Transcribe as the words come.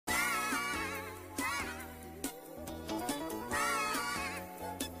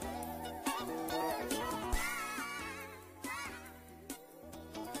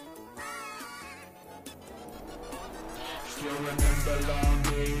remember long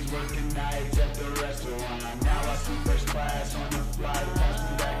days working nights at the restaurant. Now I see first class on the flight,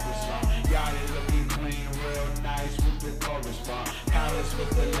 pass me back the song. Yacht is looking clean, real nice with the correspond. Palace with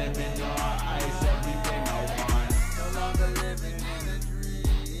the lemon on ice, everything I want. No longer living in a dream,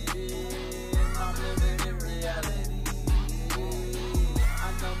 I'm living in reality.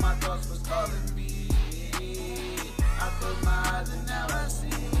 I know my thoughts was calling me. I close my eyes and now I see.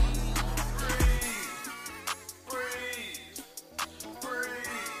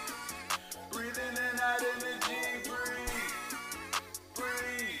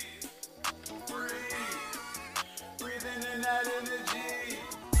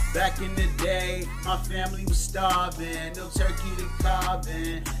 Back in the day, my family was starving, no turkey to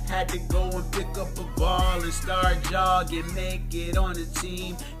carving. Had to go and pick up a ball and start jogging. Make it on the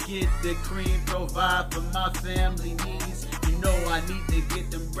team, get the cream, provide for my family needs. You know I need to get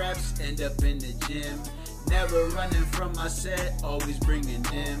them reps, end up in the gym. Never running from my set, always bringing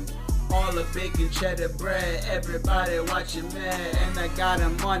them. All the bacon, cheddar bread, everybody watching me. And I got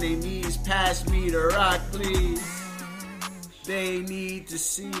them on their knees, pass me the rock please. They need to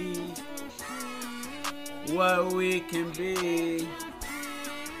see what we can be,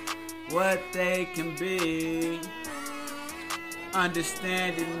 what they can be,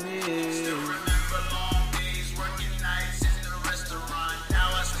 understanding me. Still remember long days, working nights in the restaurant. Now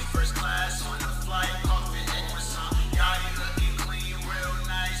I sleep first class on the flight, coffee and croissant. Yachty looking clean, real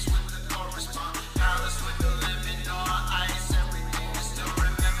nice with the correspond. Palace with the lemon on ice, everything. Still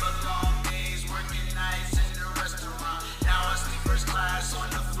remember long days, working nights in the restaurant. Now I sleep first class on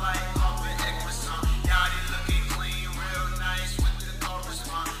the flight, coffee and croissant. Yachty looking clean, real nice with the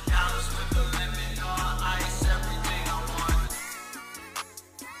correspond. Palace with the lemon on ice, everything I want.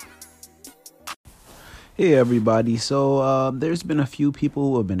 Hey everybody, so there's been a few people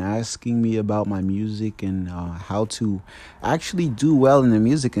who have been asking me about my music and how to actually do well in the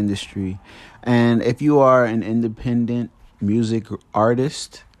music industry. And if you are an independent music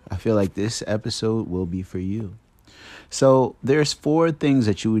artist, I feel like this episode will be for you. So there's 4 things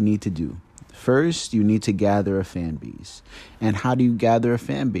that you would need to do. First, you need to gather a fan base. And how do you gather a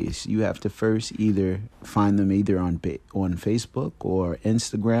fan base? You have to first either find them either on Facebook or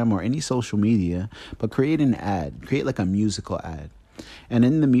Instagram or any social media, but create an ad. Create like a musical ad. And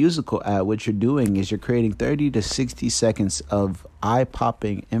in the musical ad, what you're doing is you're creating 30 to 60 seconds of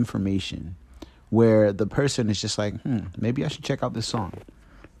eye-popping information where the person is just like, maybe I should check out this song.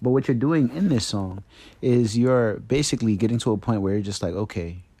 But what you're doing in this song is you're basically getting to a point where you're just like,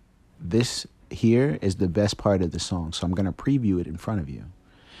 okay, this here is the best part of the song, so I'm going to preview it in front of you.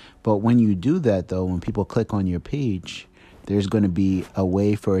 But when you do that, though, when people click on your page, there's going to be a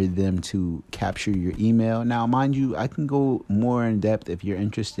way for them to capture your email. Now, mind you, I can go more in depth if you're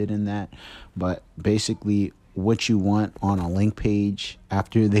interested in that. But basically, what you want on a link page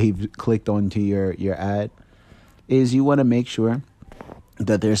after they've clicked onto your ad is you want to make sure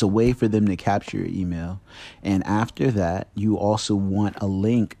that there's a way for them to capture your email. And after that, you also want a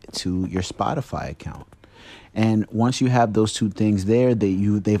link to your Spotify account. And once you have those 2 things there,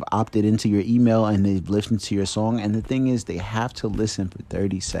 they've opted into your email and they've listened to your song. And the thing is, they have to listen for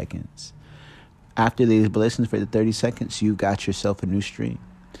 30 seconds. After they've listened for the 30 seconds, you've got yourself a new stream.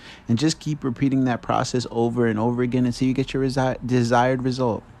 And just keep repeating that process over and over again until you get your desired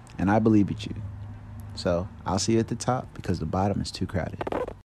result. And I believe in you. So I'll see you at the top because the bottom is too crowded.